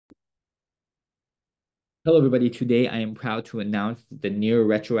Hello, everybody. Today, I am proud to announce the Near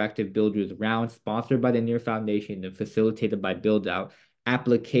Retroactive Builders Round, sponsored by the Near Foundation and facilitated by Build Out.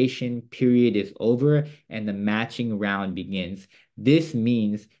 Application period is over and the matching round begins. This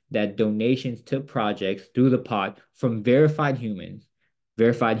means that donations to projects through the pot from verified humans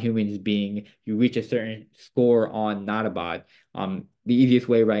being you reach a certain score on Notabot. The easiest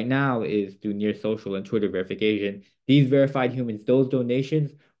way right now is through Near Social and Twitter verification. These verified humans, those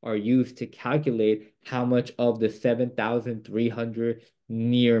donations are used to calculate how much of the 7,300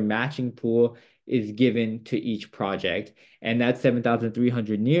 near matching pool is given to each project. And that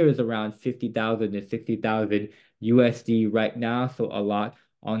 7,300 near is around 50,000 to 60,000 USD right now. So a lot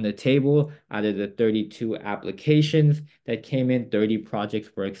on the table. Out of the 32 applications that came in, 30 projects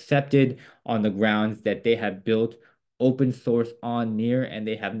were accepted on the grounds that they have built open source on near and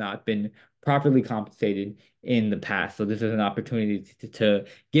they have not been properly compensated in the past. So this is an opportunity to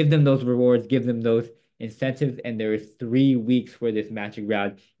give them those rewards, give them those incentives. And there is 3 weeks where this matching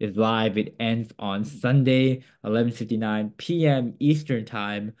round is live. It ends on Sunday, 11:59 p.m. Eastern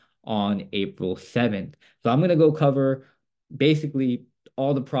time on April 7th. So I'm going to go cover basically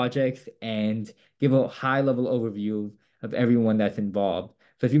all the projects and give a high level overview of everyone that's involved.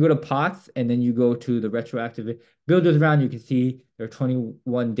 So if you go to POTS and then you go to the retroactive builders round, you can see there are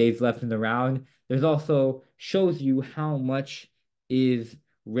 21 days left in the round. There's also shows you how much is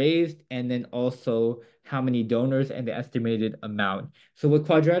raised and then also how many donors and the estimated amount. So what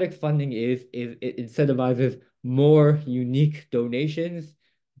quadratic funding is it incentivizes more unique donations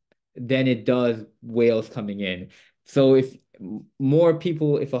than it does whales coming in. So if more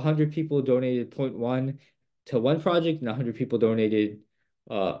people, if 100 people donated zero point 0.1 to one project and 100 people donated,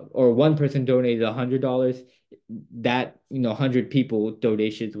 or one person donated $100, that, 100 people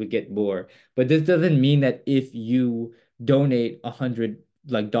donations would get more. But this doesn't mean that if you donate 100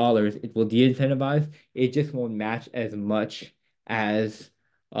 like dollars, it will de-incentivize. It just won't match as much as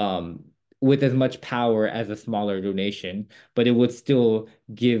um with as much power as a smaller donation, but it would still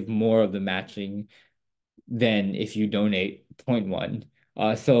give more of the matching than if you donate zero point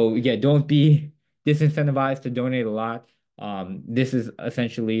 0.1. So yeah, don't be disincentivized to donate a lot. This is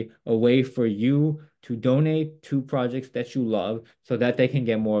essentially a way for you to donate to projects that you love so that they can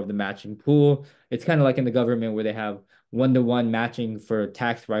get more of the matching pool. It's kind of like in the government where they have one-to-one matching for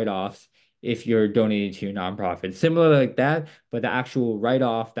tax write-offs if you're donating to your nonprofit. Similar like that, but the actual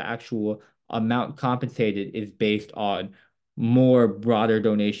write-off, the actual amount compensated is based on more broader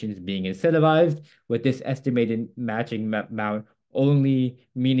donations being incentivized, with this estimated matching amount only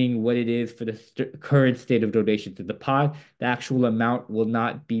meaning what it is for the current state of donations to the pot. The actual amount will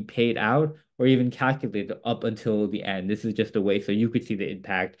not be paid out or even calculated up until the end. This is just a way so you could see the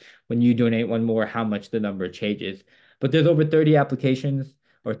impact when you donate one more, how much the number changes. But there's over 30 applications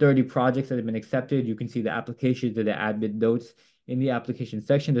or 30 projects that have been accepted. You can see the applications and the admin notes in the application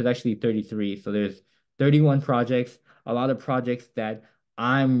section. There's actually 33. So there's 31 projects, a lot of projects that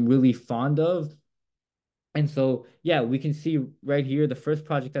I'm really fond of. And so, yeah, we can see right here the first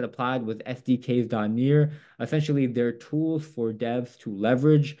project that applied was SDKs.near. Essentially, they're tools for devs to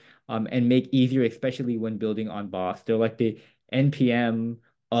leverage and make easier, especially when building on Boss. They're like the NPM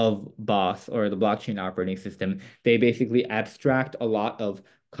of Boss or the blockchain operating system. They basically abstract a lot of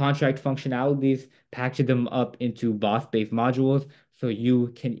contract functionalities, package them up into Boss-based modules so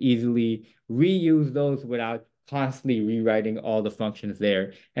you can easily reuse those without constantly rewriting all the functions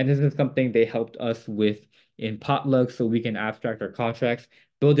there. And this is something they helped us with in Potluck so we can abstract our contracts,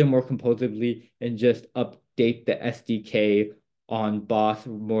 build them more composably, and just update the SDK on Boss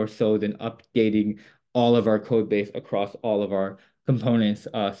more so than updating all of our code base across all of our components.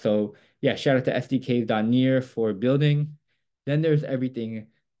 So yeah, shout out to SDKs.near for building. Then there's Everything.dev.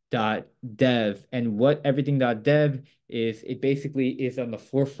 And what Everything.dev is, it basically is on the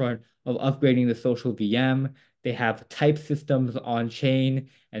forefront of upgrading the social VM. They have type systems on chain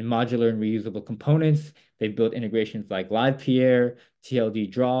and modular and reusable components. They've built integrations like LivePierre,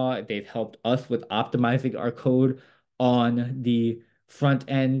 TLD Draw. They've helped us with optimizing our code on the front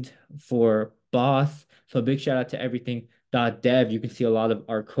end for Boss. So a big shout out to Everything.dev. You can see a lot of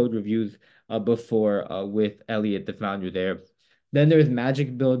our code reviews before with Elliot, the founder there. Then there's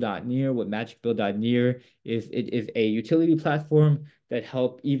MagicBuild.near. What MagicBuild.near is, it is a utility platform that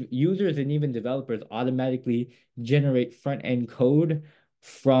help users and even developers automatically generate front-end code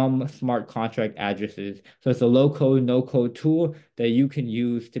from smart contract addresses. So it's a low code, no code tool that you can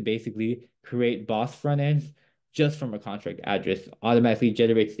use to basically create boss front ends just from a contract address. Automatically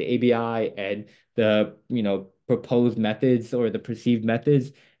generates the ABI and the, proposed methods or the perceived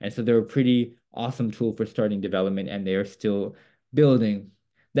methods. And so they're a pretty awesome tool for starting development and they are still building.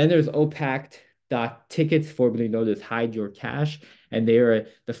 Then there's Shard.tickets, formerly known as Hide Your Cache, and they are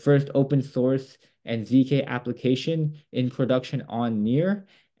the first open source and ZK application in production on Near.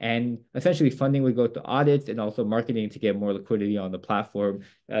 And essentially, funding would go to audits and also marketing to get more liquidity on the platform.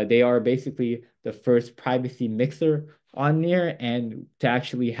 They are basically the first privacy mixer on Near, and to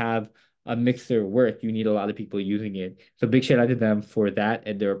actually have a mixer work, you need a lot of people using it. So big shout out to them for that.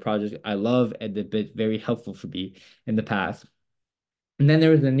 And they're a project I love and they've been very helpful for me in the past. And then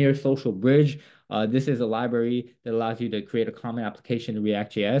there is the Near Social Bridge. This is a library that allows you to create a common application in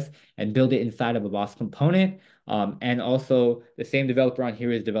React.js and build it inside of a Boss component. And also, the same developer on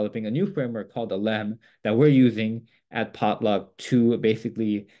here is developing a new framework called Alem that we're using at Potlock to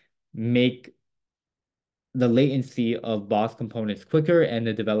basically make the latency of Boss components quicker and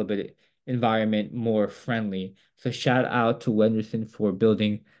the development environment more friendly. So shout out to Wenderson for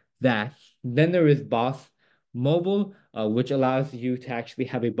building that. Then there is Boss Mobile, which allows you to actually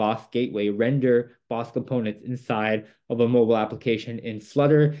have a Boss gateway render Boss components inside of a mobile application in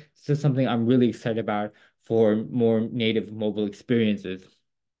Flutter. This is something I'm really excited about for more native mobile experiences.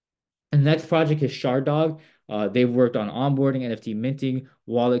 And the next project is Shard.dog. They've worked on onboarding, NFT minting,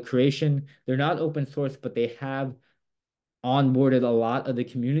 wallet creation. They're not open source, but they have onboarded a lot of the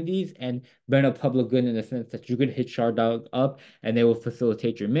communities and been a public good in the sense that you could hit Shard.dog up and they will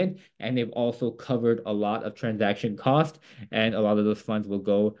facilitate your mint. And they've also covered a lot of transaction cost, and a lot of those funds will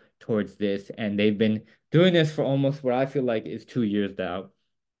go towards this. And they've been doing this for almost what I feel like is 2 years now.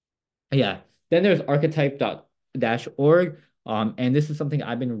 Yeah. Then there's Archetype.org. And this is something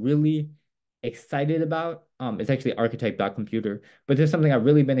I've been really excited about. It's actually Archetype.computer, but this is something I've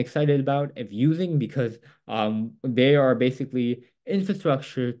really been excited about of using because they are basically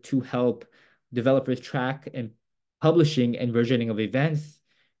infrastructure to help developers track and publishing and versioning of events,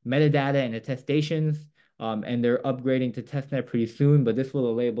 metadata and attestations. And they're upgrading to testnet pretty soon, but this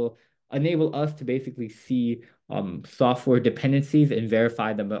will enable us to basically see software dependencies and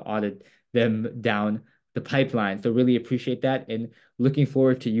verify them and audit them down the pipeline. So really appreciate that and looking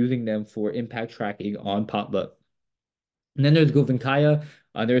forward to using them for impact tracking on Potluck. And then there's Guvenkaya.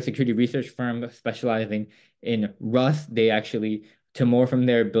 They're a security research firm specializing in Rust. They actually, to more from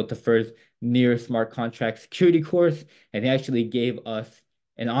there, built the first near smart contract security course, and they actually gave us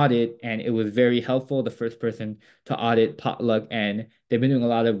an audit, and it was very helpful. The first person to audit Potluck, and they've been doing a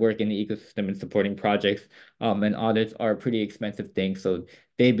lot of work in the ecosystem and supporting projects. And audits are a pretty expensive thing, so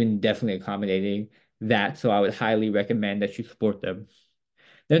they've been definitely accommodating that. So I would highly recommend that you support them.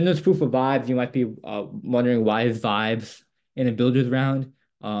 Then there's ProofOfVibes. You might be wondering why is Vibes in a builders round,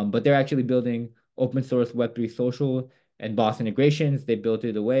 but they're actually building open source Web3 social and Boss integrations. They built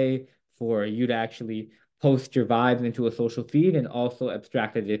it a way for you to actually post your vibes into a social feed and also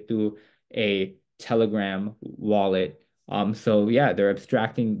abstracted it through a Telegram wallet. So yeah, they're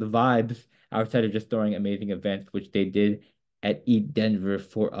abstracting the vibes outside of just throwing amazing events, which they did at Eat Denver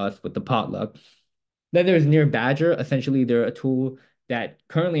for us with the potluck. Then there's Near Badger. Essentially, they're a tool that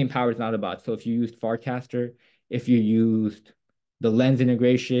currently empowers Nautabots. So if you used Farcaster, if you used the Lens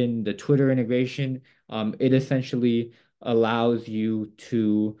integration, the Twitter integration, it essentially allows you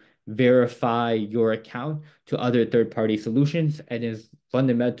to verify your account to other third-party solutions and is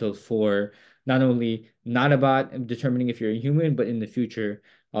fundamental for not only Nautabot determining if you're a human, but in the future,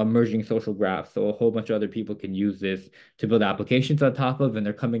 merging social graphs. So a whole bunch of other people can use this to build applications on top of, and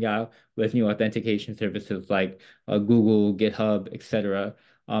they're coming out with new authentication services like Google, GitHub, etc.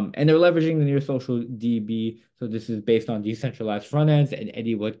 And they're leveraging the Near Social DB. So this is based on decentralized front ends, and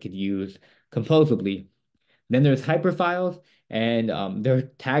anyone could use composably. Then there's Hyperfiles, and their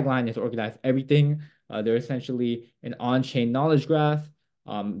tagline is organize everything. They're essentially an on-chain knowledge graph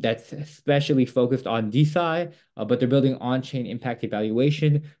that's especially focused on DeSci, but they're building on-chain impact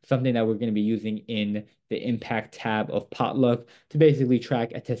evaluation, something that we're going to be using in the impact tab of Potluck to basically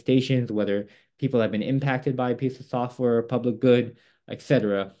track attestations, whether people have been impacted by a piece of software, public good,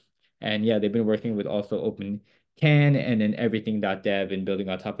 etc. And yeah, they've been working with also OpenCAN and then Everything.dev and building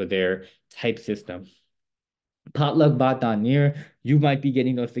on top of their type system. Potluckbot.near, you might be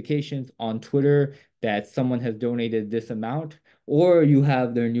getting notifications on Twitter that someone has donated this amount, or you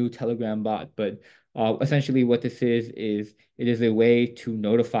have their new Telegram bot. But essentially, what this is it is a way to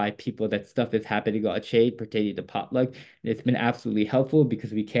notify people that stuff is happening on chain pertaining to Potluck. And it's been absolutely helpful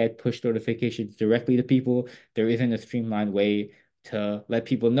because we can't push notifications directly to people. There isn't a streamlined way to let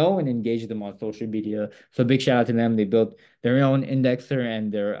people know and engage them on social media. So big shout out to them. They built their own indexer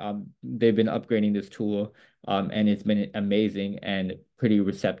and they've been upgrading this tool. And it's been amazing and pretty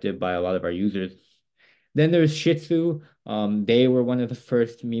receptive by a lot of our users. Then there's Shitzu. They were one of the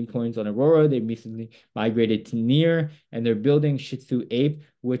first meme coins on Aurora. They recently migrated to Near, and they're building Shitzu Ape,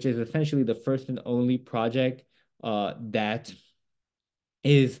 which is essentially the first and only project that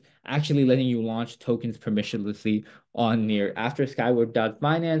is actually letting you launch tokens permissionlessly on Near. After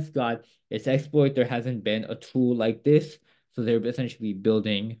Skyward.finance got its exploit, there hasn't been a tool like this. So they're essentially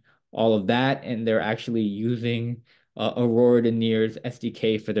building all of that, and they're actually using Aurora to Near's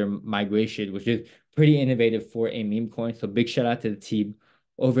SDK for their migration, which is pretty innovative for a meme coin. So big shout out to the team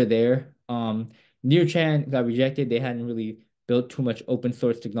over there. Nearchan got rejected. They hadn't really built too much open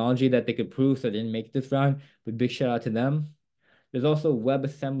source technology that they could prove, so they didn't make this round. But big shout out to them. There's also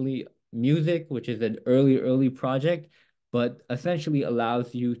WebAssembly Music, which is an early project, but essentially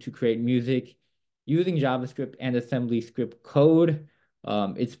allows you to create music using JavaScript and assembly script code.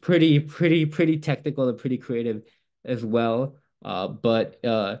 It's pretty technical and pretty creative as well. But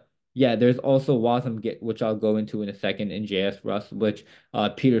yeah, there's also Wasm Git, which I'll go into in a second, in JSRust, which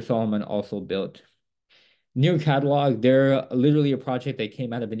Peter Solomon also built. New Catalog, they're literally a project that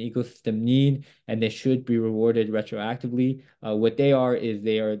came out of an ecosystem need, and they should be rewarded retroactively. What they are is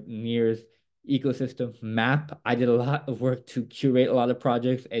they are Near's ecosystem map. I did a lot of work to curate a lot of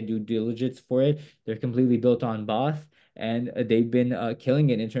projects and do diligence for it. They're completely built on Boss, and they've been killing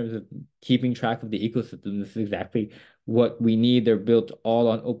it in terms of keeping track of the ecosystem. This is exactly what we need. They're built all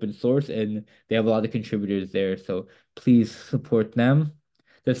on open source, and they have a lot of contributors there. So please support them.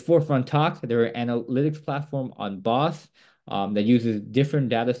 There's Forefront Talk. They're an analytics platform on Boss that uses different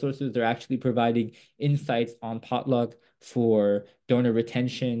data sources. They're actually providing insights on Potluck for donor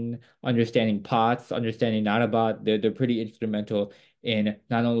retention, understanding pots, understanding Nanobot. They're pretty instrumental in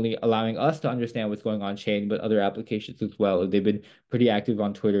not only allowing us to understand what's going on chain, but other applications as well. They've been pretty active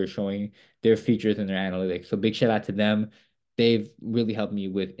on Twitter showing their features and their analytics. So big shout out to them. They've really helped me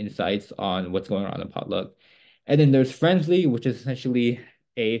with insights on what's going on in Potluck. And then there's Frensly, which is essentially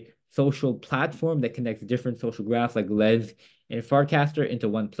a social platform that connects different social graphs like LEDs and Farcaster into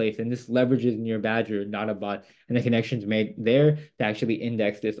one place. And this leverages Near Badger, Nanobot, and the connections made there to actually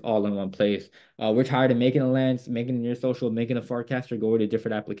index this all in one place. We're tired of making a lens, making a Near Social, making a Farcaster, go to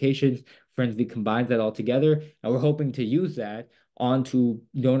different applications. Frensly combines that all together, and we're hoping to use that onto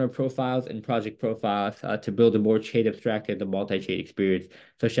donor profiles and project profiles to build a more chain abstracted, the multi-chain experience.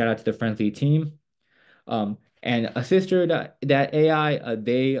 So shout out to the Frensly team. And Assisterr that AI,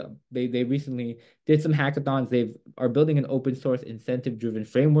 they recently did some hackathons. They are building an open source incentive driven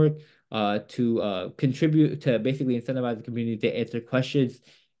framework to contribute to basically incentivize the community to answer questions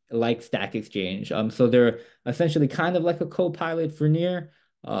like Stack Exchange. So they're essentially kind of like a co-pilot for Near.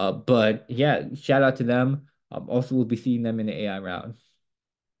 But yeah, shout out to them. Also, we'll be seeing them in the AI round.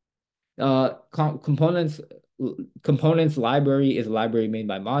 Components library is a library made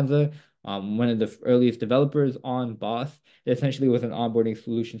by Monza, one of the earliest developers on Boss. It essentially was an onboarding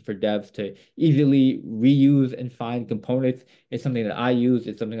solution for devs to easily reuse and find components. It's something that I use.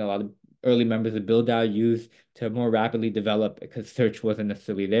 It's something a lot of early members of Build.ai use to more rapidly develop because search wasn't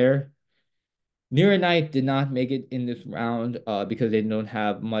necessarily there. Near Night did not make it in this round because they don't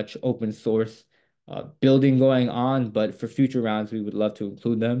have much open source building going on, but for future rounds, we would love to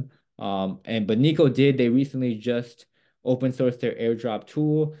include them. But NEKO did. They recently just open sourced their airdrop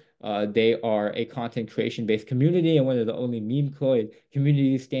tool. They are a content creation based community and one of the only meme coin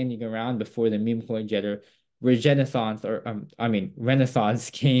communities standing around before the meme coin jetter renaissance or I mean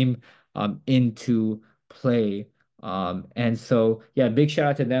Renaissance came into play. And so, yeah, big shout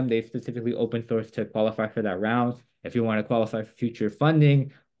out to them. They specifically open source to qualify for that round. If you want to qualify for future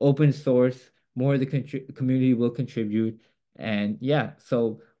funding, open source, more of the community will contribute. And yeah,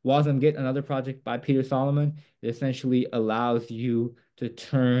 so Wasm Git, another project by Peter Solomon, it essentially allows you to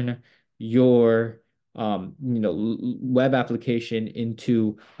turn your web application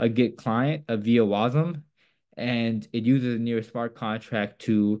into a Git client via Wasm, and it uses a near smart contract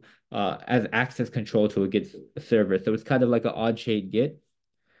to as access control to a Git server. So it's kind of like an odd shade Git.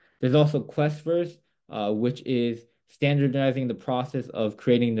 There's also QuestVerse, which is standardizing the process of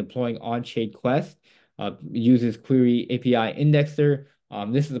creating and deploying on-chain Quest. Uses Query API Indexer.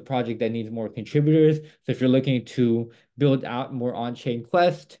 This is a project that needs more contributors. So if you're looking to build out more on-chain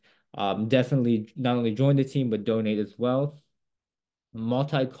Quest, definitely not only join the team, but donate as well.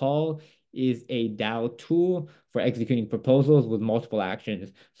 Multicall is a DAO tool for executing proposals with multiple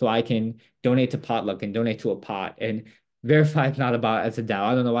actions. So I can donate to Potluck and donate to a pot and verify it's not about as a DAO.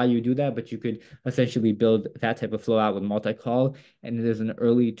 I don't know why you do that, but you could essentially build that type of flow out with multicall. And it is an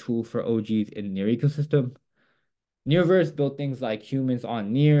early tool for OGs in the Near ecosystem. NEARVerse built things like humans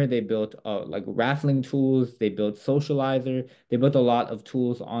on Near. They built like raffling tools. They built socializer. They built a lot of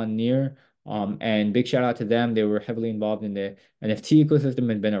tools on Near. And big shout out to them. They were heavily involved in the NFT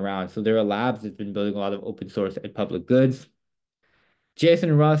ecosystem and been around. So there are labs that's been building a lot of open source and public goods.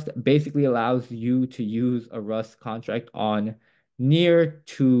 JSinRust basically allows you to use a Rust contract on near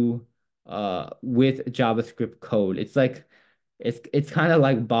to with JavaScript code. It's kind of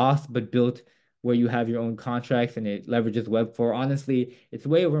like Boss, but built where you have your own contracts and it leverages Web4. Honestly, it's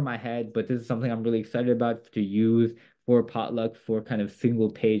way over my head, but this is something I'm really excited about to use for Potluck for kind of single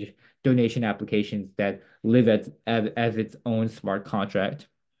page donation applications that live as its own smart contract.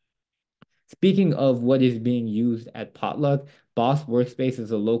 Speaking of what is being used at Potluck, Boss Workspace is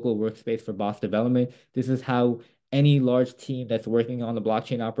a local workspace for Boss development. This is how any large team that's working on the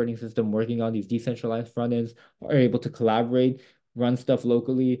blockchain operating system, working on these decentralized front ends, are able to collaborate, run stuff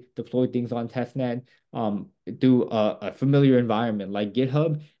locally, deploy things on testnet, through a familiar environment like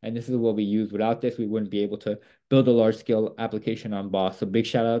GitHub. And this is what we use. Without this, we wouldn't be able to build a large scale application on Boss. So big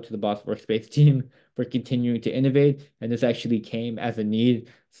shout out to the Boss Workspace team for continuing to innovate. And this actually came as a need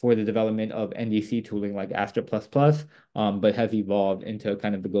for the development of NDC tooling like Assisterr++, but has evolved into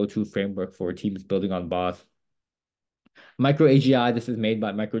kind of the go-to framework for teams building on Boss. MicroAGI, this is made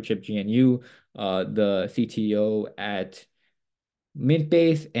by Microchip GNU, the CTO at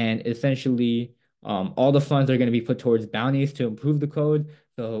Mintbase, and essentially all the funds are going to be put towards bounties to improve the code.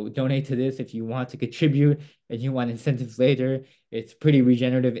 So donate to this if you want to contribute and you want incentives later. It's pretty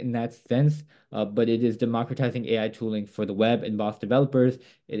regenerative in that sense, but it is democratizing AI tooling for the web and Boss developers.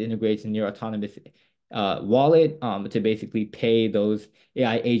 It integrates a near autonomous wallet to basically pay those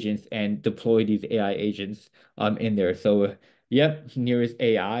AI agents and deploy these AI agents in there. So yep, Near is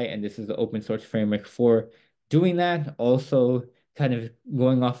AI, and this is the open source framework for doing that. Also, kind of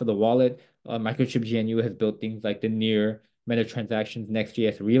going off of the wallet, Microchip GNU has built things like the Near meta transactions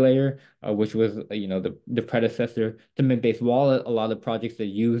Next.js relayer, which was the predecessor to Mint-based wallet. A lot of projects that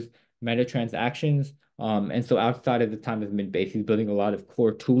use meta transactions. And so outside of the time of Mint-based, he's building a lot of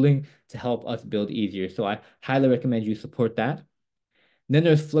core tooling to help us build easier. So I highly recommend you support that. Then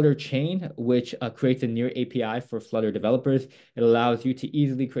there's Flutterchain, which creates a Near API for Flutter developers. It allows you to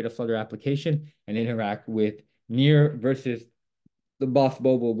easily create a Flutter application and interact with Near versus the Boss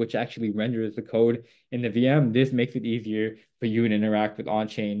Mobile, which actually renders the code in the VM. This makes it easier for you to interact with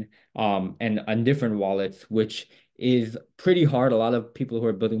on-chain and on different wallets, which is pretty hard. A lot of people who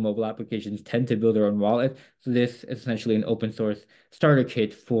are building mobile applications tend to build their own wallet. So this is essentially an open source starter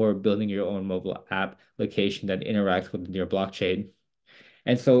kit for building your own mobile application that interacts with your blockchain.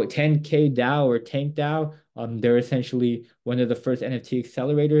 And so TenK DAO or TenK DAO, they're essentially one of the first NFT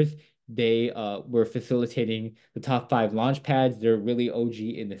accelerators. They were facilitating the top 5 launch pads. They're really OG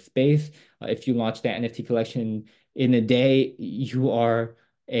in the space. If you launch that NFT collection in a day, you are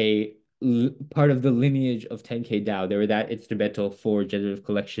a part of the lineage of TenK DAO. They were that instrumental for generative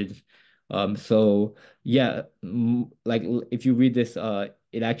collections. So yeah, like if you read this,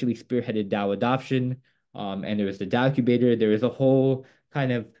 it actually spearheaded DAO adoption. And there was the DAO incubator. There is a whole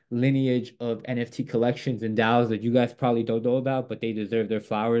kind of lineage of NFT collections and DAOs that you guys probably don't know about, but they deserve their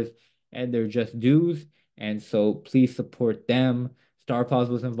flowers and they're just dues. And so please support them. Star Paws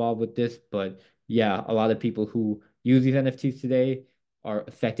was involved with this, but yeah, a lot of people who use these NFTs today are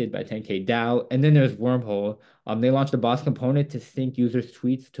affected by TenK DAO. And then there's Wormhole. They launched a Boss component to sync users'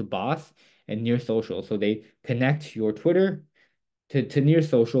 tweets to Boss and Near Social. So they connect your Twitter to Near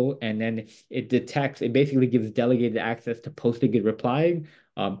Social, and then it detects, it basically gives delegated access to posting and replying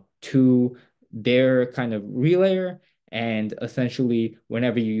to their kind of relayer. And essentially,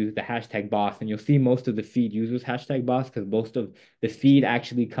 whenever you use the hashtag boss, and you'll see most of the feed uses hashtag boss because most of the feed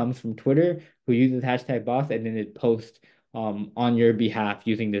actually comes from Twitter, who uses hashtag boss, and then it posts on your behalf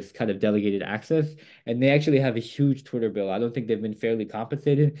using this kind of delegated access. And they actually have a huge Twitter bill. I don't think they've been fairly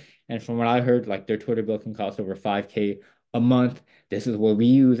compensated. And from what I heard, like their Twitter bill can cost over 5K a month. This is what we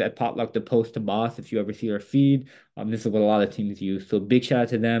use at Potluck to post to Boss if you ever see our feed. This is what a lot of teams use. So big shout out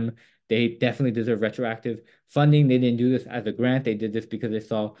to them. They definitely deserve retroactive funding. They didn't do this as a grant. They did this because they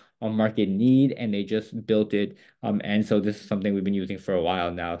saw a market need and they just built it. And so this is something we've been using for a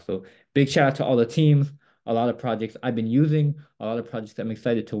while now. So big shout out to all the teams. A lot of projects I've been using, a lot of projects I'm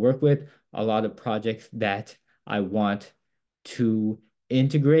excited to work with, a lot of projects that I want to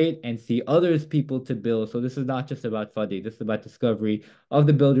integrate and see others people to build. So this is not just about funding. This is about discovery of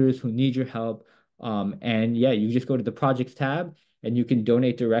the builders who need your help. And yeah, you just go to the projects tab and you can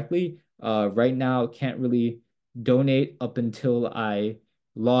donate directly. Right now, can't really donate up until I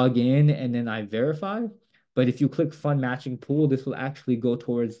log in and then I verify. But if you click fund matching pool, this will actually go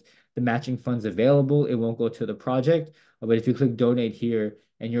towards the matching funds available. It won't go to the project. But if you click donate here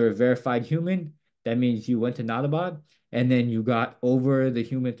and you're a verified human, that means you went to Notabot and then you got over the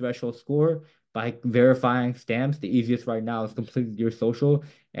human threshold score by verifying stamps. The easiest right now is completing your social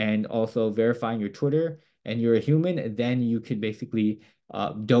and also verifying your Twitter, and you're a human, then you could basically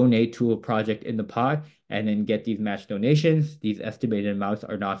donate to a project in the pot and then get these match donations. These estimated amounts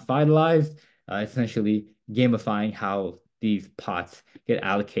are not finalized, essentially gamifying how these pots get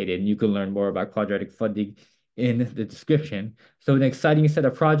allocated. And you can learn more about quadratic funding in the description. So an exciting set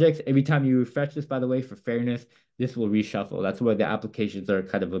of projects. Every time you refresh this, by the way, for fairness, this will reshuffle. That's where the applications are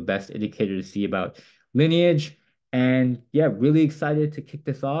kind of a best indicator to see about lineage. And yeah, really excited to kick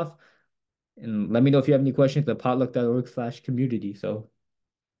this off. And let me know if you have any questions at potluck.org/community. So